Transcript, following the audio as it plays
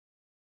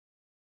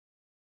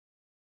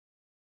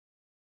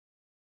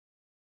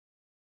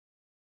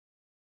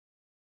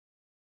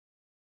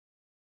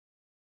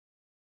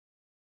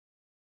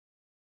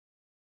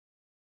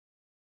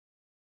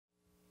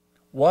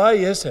Why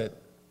is it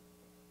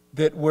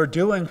that we're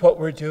doing what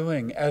we're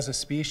doing as a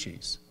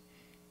species?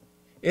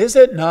 Is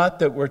it not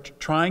that we're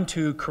trying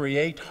to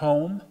create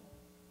home,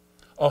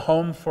 a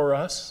home for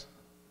us?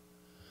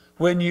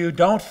 When you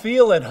don't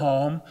feel at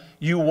home,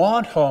 you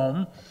want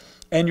home,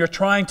 and you're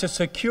trying to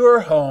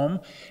secure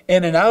home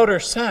in an outer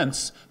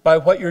sense by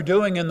what you're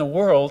doing in the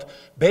world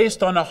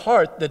based on a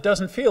heart that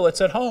doesn't feel it's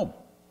at home.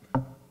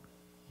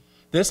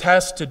 This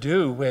has to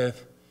do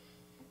with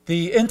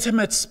the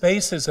intimate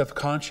spaces of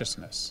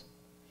consciousness,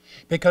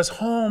 because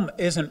home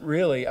isn't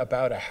really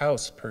about a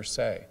house per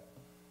se.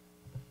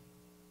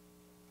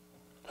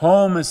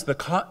 Home is the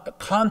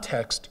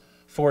context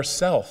for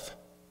self.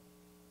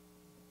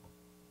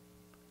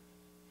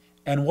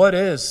 And what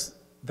is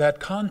that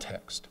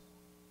context?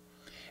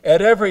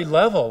 At every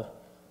level,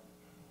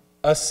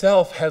 a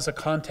self has a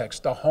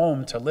context, a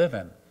home to live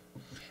in.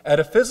 At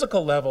a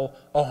physical level,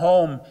 a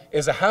home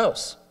is a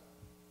house.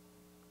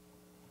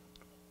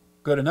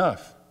 Good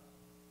enough.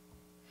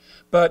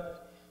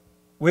 But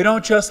we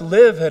don't just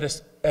live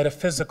at a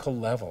physical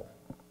level.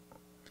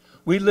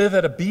 We live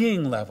at a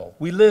being level.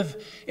 We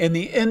live in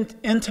the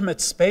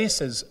intimate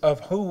spaces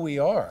of who we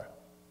are.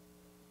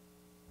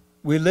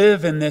 We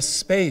live in this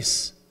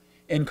space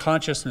in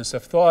consciousness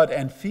of thought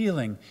and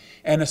feeling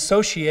and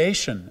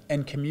association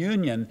and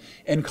communion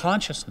in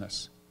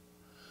consciousness.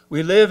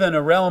 We live in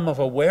a realm of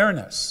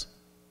awareness.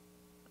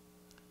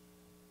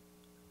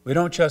 We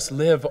don't just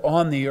live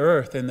on the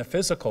earth in the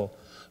physical.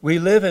 We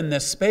live in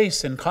this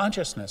space in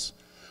consciousness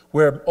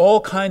where all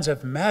kinds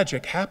of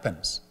magic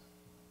happens.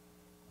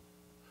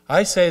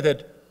 I say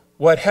that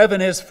what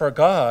heaven is for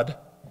God,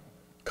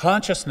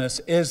 consciousness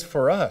is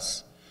for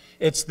us.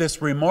 It's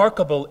this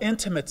remarkable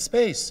intimate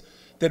space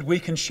that we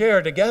can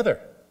share together,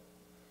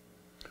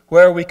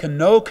 where we can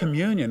know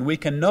communion, we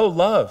can know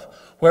love,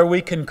 where we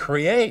can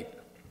create.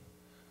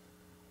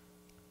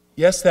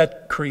 Yes,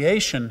 that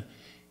creation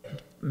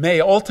may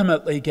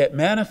ultimately get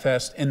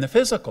manifest in the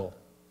physical,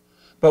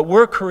 but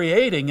we're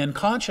creating in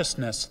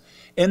consciousness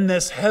in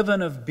this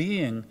heaven of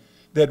being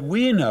that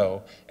we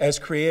know as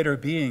creator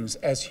beings,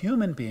 as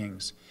human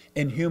beings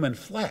in human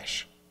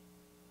flesh.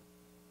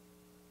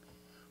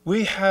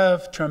 We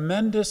have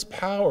tremendous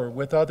power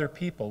with other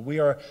people. We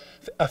are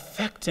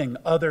affecting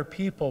other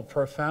people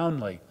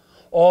profoundly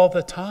all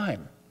the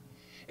time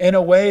in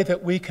a way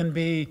that we can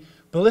be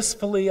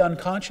blissfully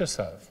unconscious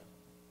of.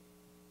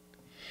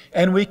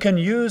 And we can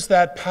use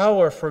that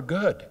power for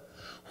good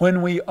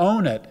when we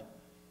own it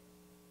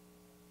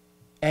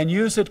and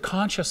use it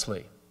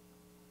consciously,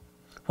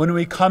 when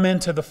we come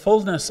into the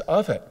fullness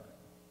of it.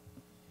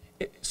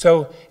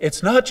 So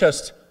it's not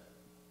just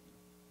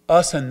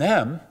us and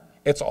them,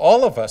 it's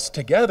all of us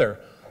together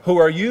who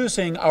are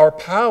using our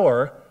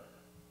power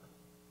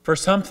for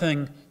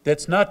something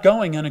that's not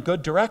going in a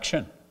good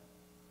direction.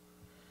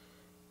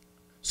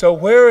 So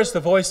where is the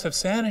voice of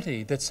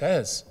sanity that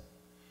says,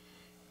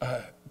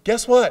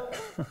 guess what?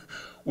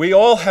 We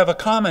all have a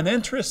common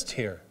interest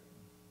here.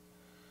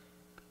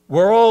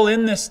 We're all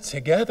in this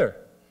together.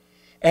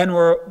 And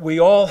we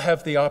all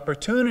have the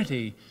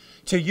opportunity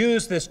to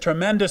use this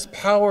tremendous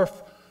power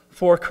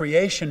for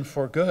creation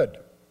for good.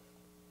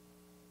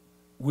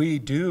 We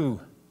do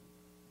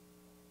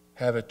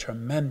have a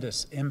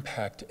tremendous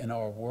impact in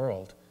our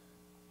world.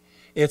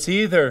 It's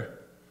either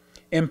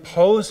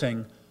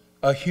imposing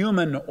a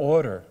human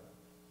order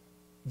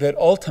that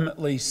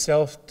ultimately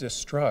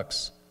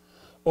self-destructs,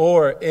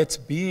 or it's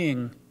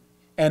being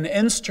an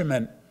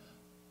instrument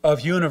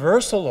of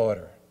universal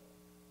order.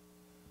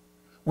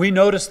 We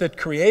notice that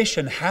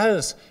creation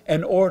has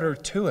an order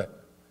to it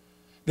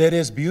that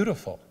is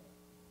beautiful.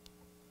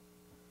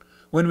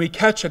 When we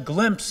catch a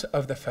glimpse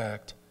of the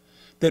fact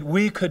that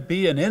we could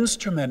be an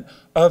instrument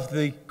of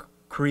the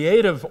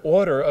creative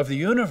order of the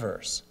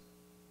universe,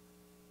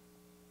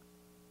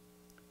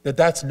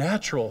 that's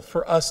natural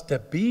for us to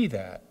be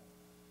that.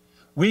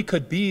 We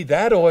could be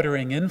that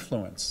ordering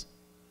influence.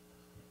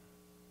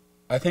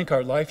 I think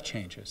our life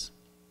changes.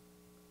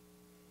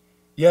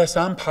 Yes,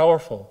 I'm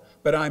powerful,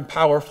 but I'm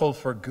powerful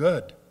for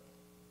good.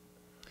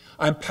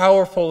 I'm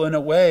powerful in a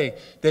way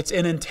that's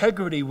in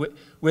integrity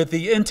with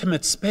the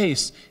intimate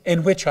space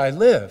in which I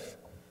live.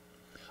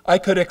 I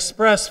could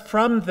express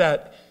from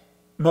that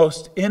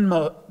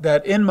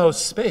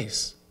inmost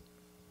space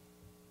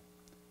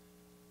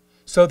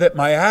so that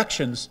my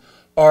actions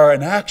are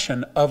an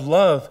action of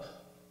love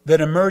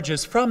that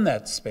emerges from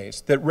that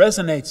space, that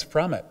resonates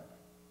from it.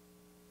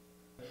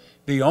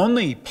 The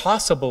only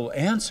possible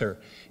answer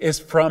is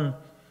from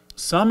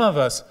some of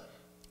us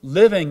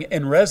living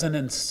in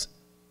resonance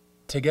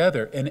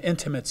together in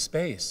intimate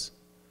space,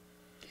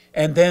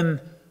 and then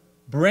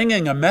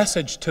bringing a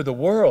message to the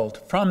world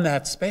from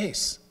that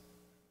space.